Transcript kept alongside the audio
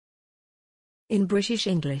In British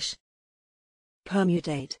English.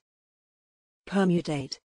 Permutate.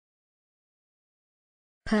 Permutate.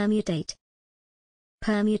 Permutate.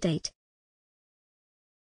 Permutate.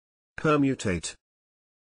 Permutate.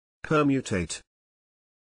 Permutate.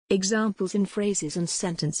 Examples in phrases and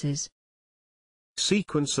sentences.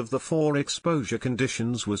 Sequence of the 4 exposure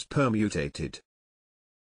conditions was permutated.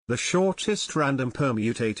 The shortest random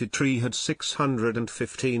permutated tree had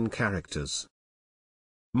 615 characters.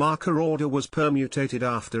 Marker order was permutated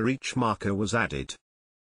after each marker was added.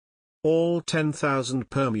 All 10,000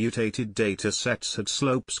 permutated data sets had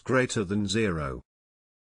slopes greater than 0.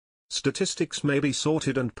 Statistics may be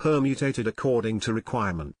sorted and permutated according to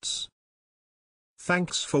requirements.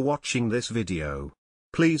 Thanks for watching this video.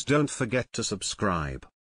 Please don't forget to subscribe.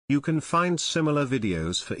 You can find similar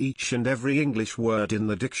videos for each and every English word in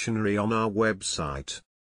the dictionary on our website.